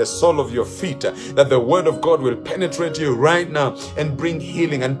head to the sole of your feet, that the word of God will penetrate you right now and bring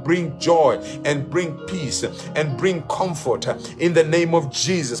healing and bring joy and bring peace and bring comfort in the name of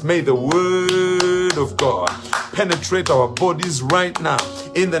Jesus. May the word of God penetrate our bodies right now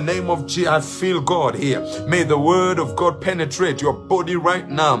in the name of Jesus. I feel God here. May the word of God penetrate your body right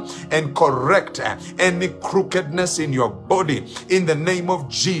now and correct any crookedness in your body in the name of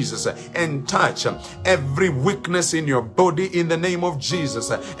Jesus, and touch every weakness in your body in the name of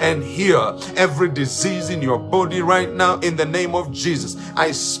Jesus, and heal every disease in your body right now in the name of Jesus.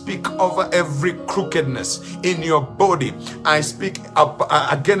 I speak over every crookedness in your body. I speak up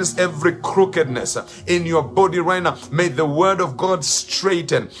against every crookedness in your body right now. May the word of God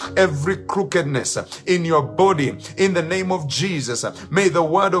straighten every crookedness in your body in the name of Jesus. May the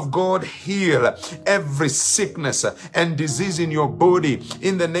word of God heal every sickness and disease in your body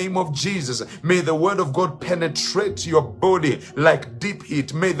in the name of Jesus. May the word of God penetrate your body like deep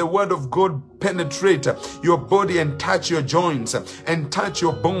heat. May the word of God penetrate your body and touch your joints and touch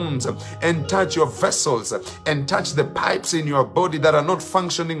your bones and touch your vessels and touch the pipes in your body that are not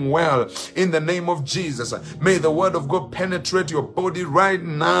functioning well in the name of Jesus. May the word of God penetrate your body right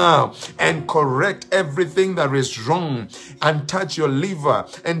now and correct everything that is wrong, and touch your liver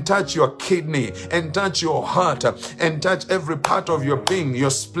and touch your kidney and touch your heart and touch every part of your being, your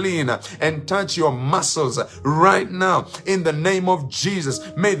spleen, and touch your muscles right now in the name of Jesus.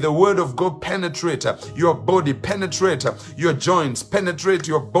 May the word of God penetrate your body, penetrate your joints, penetrate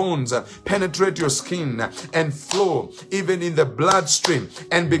your bones, penetrate your skin, and flow even in the bloodstream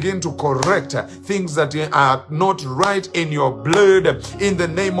and begin to correct things that are not right in your blood in the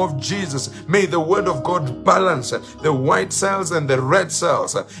name of Jesus. May the word of God balance the white cells and the red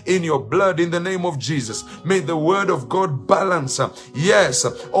cells in your blood in the name of Jesus. May the word of God balance, yes,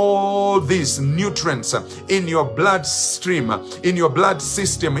 all these nutrients in your bloodstream, in your blood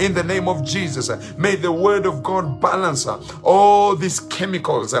system in the name of Jesus. May the word of God balance all these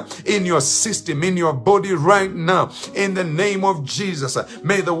chemicals in your system, in your body right now in the name of Jesus.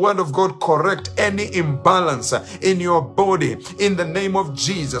 May the word of God correct any imbalance in your body in the name of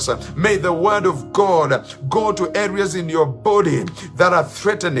Jesus. May the word of God go to areas in your body that are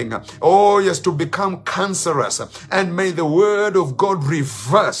threatening, oh yes, to become cancerous, and may the word of God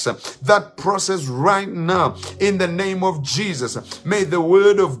reverse that process right now in the name of Jesus. May the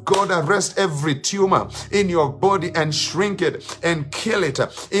word of God arrest every tumor in your body and shrink it and kill it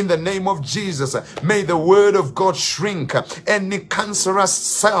in the name of Jesus. May the word of God shrink any cancerous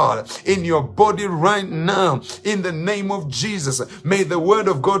cell in your body right now in the name of Jesus. May the word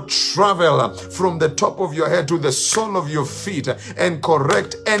of God travel from the top of your head to the sole of your feet and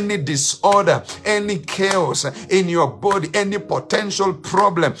correct any disorder, any chaos in your body, any potential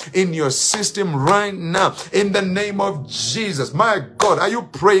problem in your system right now in the name of Jesus. My God, are you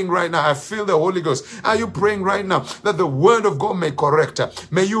praying right now? I feel the Holy Ghost. Are you praying right now that the word of God may correct?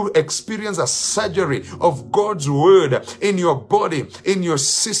 May you experience a surgery of God's word in your body, in your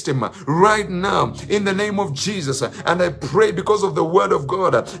system right now in the name of Jesus. And I pray because of the word of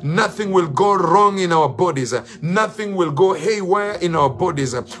God, nothing will go wrong in our bodies. Nothing will go haywire in our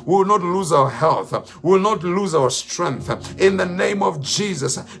bodies. We will not lose our health. We will not lose our strength. In the name of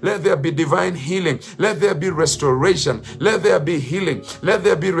Jesus, let there be divine healing. Let there be restoration. Let there be healing. Let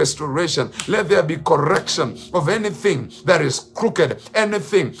there be restoration. Let there be correction of anything that is crooked,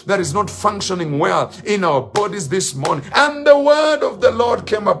 anything that is not functioning well in our bodies this morning. And the word of the Lord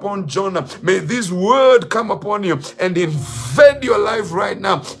came upon Jonah. May this word come upon you and invade your life right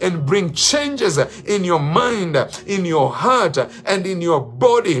now and bring changes in your mind, in your heart, and in your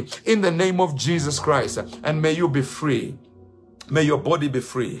body in the name of Jesus Christ. And may you be free. May your body be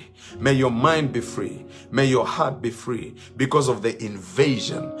free. May your mind be free. May your heart be free because of the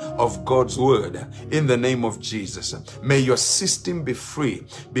invasion of God's word in the name of Jesus. May your system be free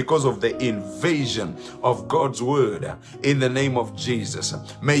because of the invasion of God's word in the name of Jesus.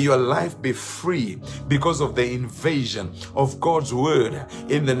 May your life be free because of the invasion of God's word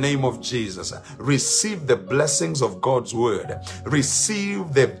in the name of Jesus. Receive the blessings of God's word.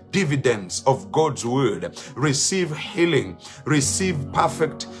 Receive the dividends of God's word. Receive healing. Receive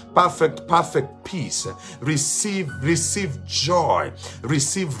perfect peace. Receive joy.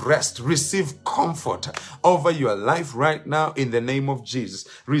 Receive rest. Receive comfort over your life right now in the name of Jesus.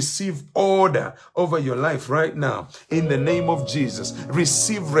 Receive order over your life right now in the name of Jesus.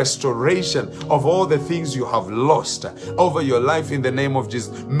 Receive restoration of all the things you have lost over your life in the name of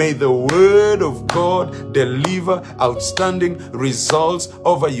Jesus. May the word of God deliver outstanding results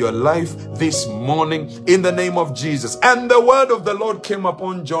over your life this morning in the name of Jesus. And the word of the Lord came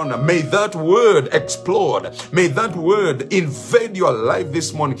upon Jonah. May that word explode. May that word invade your life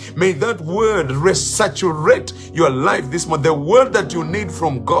this morning. May that word resaturate your life this morning. The word that you need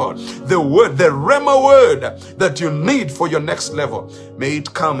from God, the word, the Rhema word that you need for your next level, may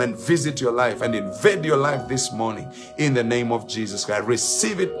it come and visit your life and invade your life this morning in the name of Jesus Christ.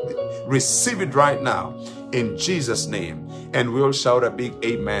 Receive it right now in Jesus' name. And we'll shout a big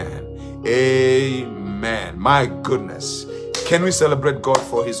amen. Amen. My goodness. Can we celebrate God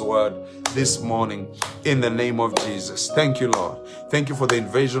for his word this morning in the name of Jesus? Thank you, Lord. Thank you for the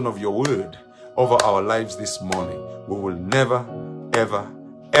invasion of your word over our lives this morning. We will never, ever,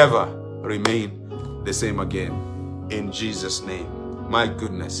 ever remain the same again in Jesus' name. My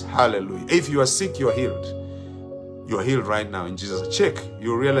goodness. Hallelujah. If you are sick, you're healed. You're healed right now in Jesus. Check.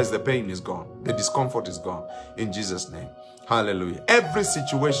 You realize the pain is gone. The discomfort is gone in Jesus' name. Hallelujah. Every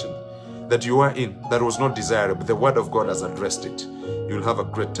situation that you are in that was not desirable, the word of God has addressed it. You'll have a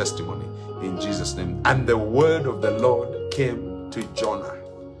great testimony in Jesus' name. And the word of the Lord came to Jonah.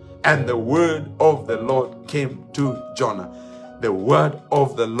 And the word of the Lord came to Jonah. The word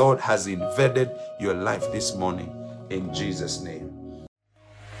of the Lord has invaded your life this morning in Jesus' name.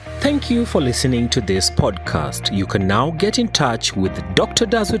 Thank you for listening to this podcast. You can now get in touch with Dr.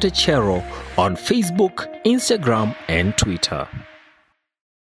 Dazut Achero on Facebook, Instagram, and Twitter.